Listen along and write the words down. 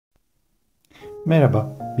Merhaba,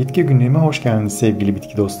 Bitki Günlüğü'me hoş geldiniz sevgili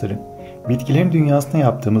bitki dostları. Bitkilerin dünyasına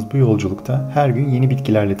yaptığımız bu yolculukta her gün yeni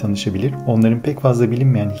bitkilerle tanışabilir, onların pek fazla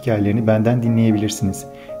bilinmeyen hikayelerini benden dinleyebilirsiniz.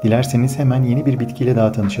 Dilerseniz hemen yeni bir bitkiyle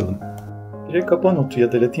daha tanışalım. Pirekapanotu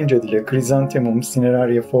ya da Latince adıyla Chrysanthemum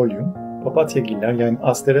cinerariaefolium, papatyagiller yani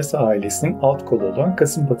Asteraceae ailesinin alt kolu olan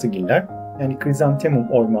kasımpatıgiller yani Chrisanthemum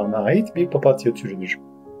oymağına ait bir papatya türüdür.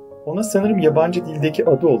 Ona sanırım yabancı dildeki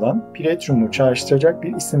adı olan pyrethrum'u çağrıştıracak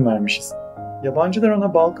bir isim vermişiz. Yabancılar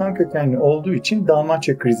ona Balkan kökenli olduğu için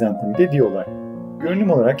Dalmaçya Chrisanthemum de diyorlar.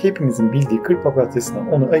 Görünüm olarak hepimizin bildiği kır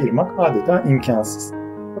papatyasından onu ayırmak adeta imkansız.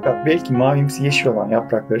 Fakat belki mavimsi yeşil olan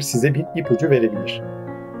yaprakları size bir ipucu verebilir.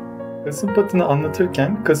 Kasımpatını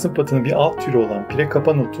anlatırken kasımpatının bir alt türü olan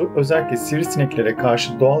Pirekapanotu özellikle sivrisineklere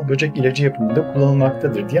karşı doğal böcek ilacı yapımında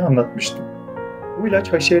kullanılmaktadır diye anlatmıştım. Bu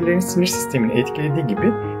ilaç haşerelerin sinir sistemini etkilediği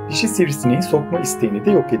gibi dişi sivrisineği sokma isteğini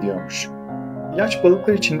de yok ediyormuş. İlaç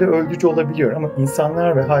balıklar için de öldürücü olabiliyor ama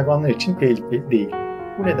insanlar ve hayvanlar için tehlikeli değil.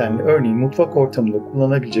 Bu nedenle örneğin mutfak ortamında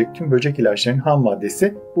kullanabilecek tüm böcek ilaçlarının ham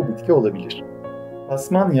maddesi bu bitki olabilir.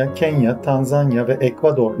 Tasmanya, Kenya, Tanzanya ve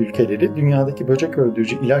Ekvador ülkeleri dünyadaki böcek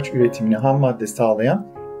öldürücü ilaç üretimine ham madde sağlayan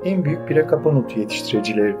en büyük Pirekapanotu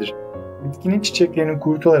yetiştiricileridir. Bitkinin çiçeklerinin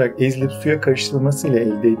kurutularak ezilip suya karıştırılmasıyla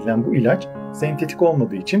elde edilen bu ilaç sentetik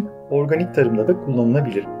olmadığı için organik tarımda da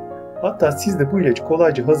kullanılabilir. Hatta siz de bu ilacı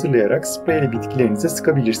kolayca hazırlayarak spreyle bitkilerinize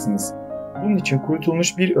sıkabilirsiniz. Bunun için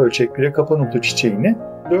kurutulmuş 1 ölçek Pirekapanotu çiçeğini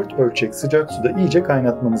 4 ölçek sıcak suda iyice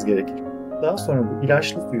kaynatmanız gerekir. Daha sonra bu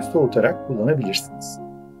ilaçlı suyu soğutarak kullanabilirsiniz.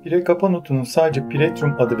 Pirekapanotu'nun sadece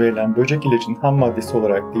pyrethrum adı verilen böcek ilacının ham maddesi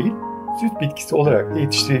olarak değil, süt bitkisi olarak da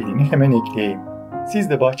yetiştirildiğini hemen ekleyeyim. Siz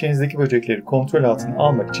de bahçenizdeki böcekleri kontrol altına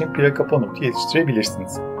almak için Pirekapanotu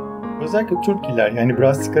yetiştirebilirsiniz. Özellikle turpgiller yani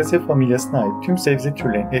Brassicaceae familyasına ait tüm sebze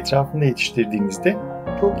türlerinin etrafında yetiştirdiğinizde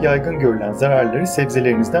çok yaygın görülen zararları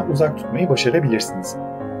sebzelerinizden uzak tutmayı başarabilirsiniz.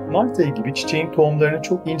 Mart ayı gibi çiçeğin tohumlarını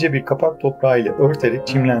çok ince bir kapak toprağı ile örterek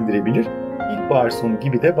çimlendirebilir, ilkbahar sonu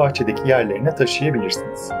gibi de bahçedeki yerlerine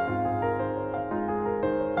taşıyabilirsiniz.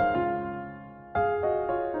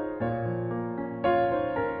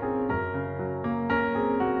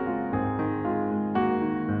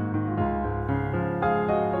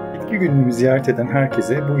 Bitki günlüğümü ziyaret eden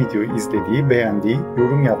herkese bu videoyu izlediği, beğendiği,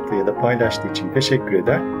 yorum yaptığı ya da paylaştığı için teşekkür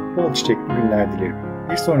eder, bol çiçekli günler dilerim.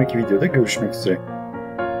 Bir sonraki videoda görüşmek üzere.